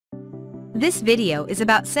This video is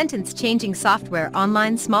about sentence-changing software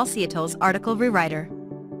online Smallseotools article rewriter.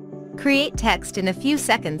 Create text in a few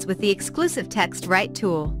seconds with the exclusive Text Write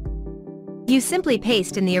tool. You simply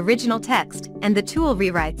paste in the original text, and the tool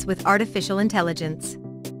rewrites with artificial intelligence.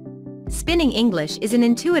 Spinning English is an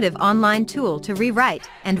intuitive online tool to rewrite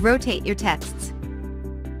and rotate your texts.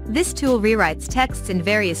 This tool rewrites texts in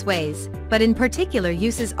various ways, but in particular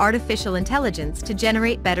uses artificial intelligence to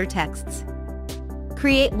generate better texts.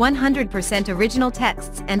 Create 100% original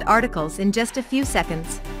texts and articles in just a few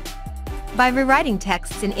seconds. By rewriting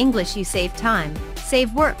texts in English, you save time,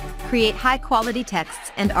 save work, create high-quality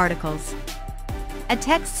texts and articles. A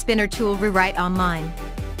text spinner tool rewrite online.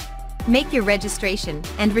 Make your registration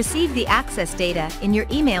and receive the access data in your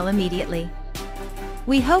email immediately.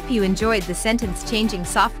 We hope you enjoyed the sentence-changing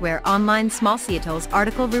software online Smallseotools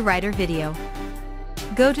article rewriter video.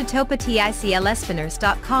 Go to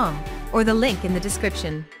topaticlspinners.com or the link in the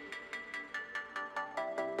description.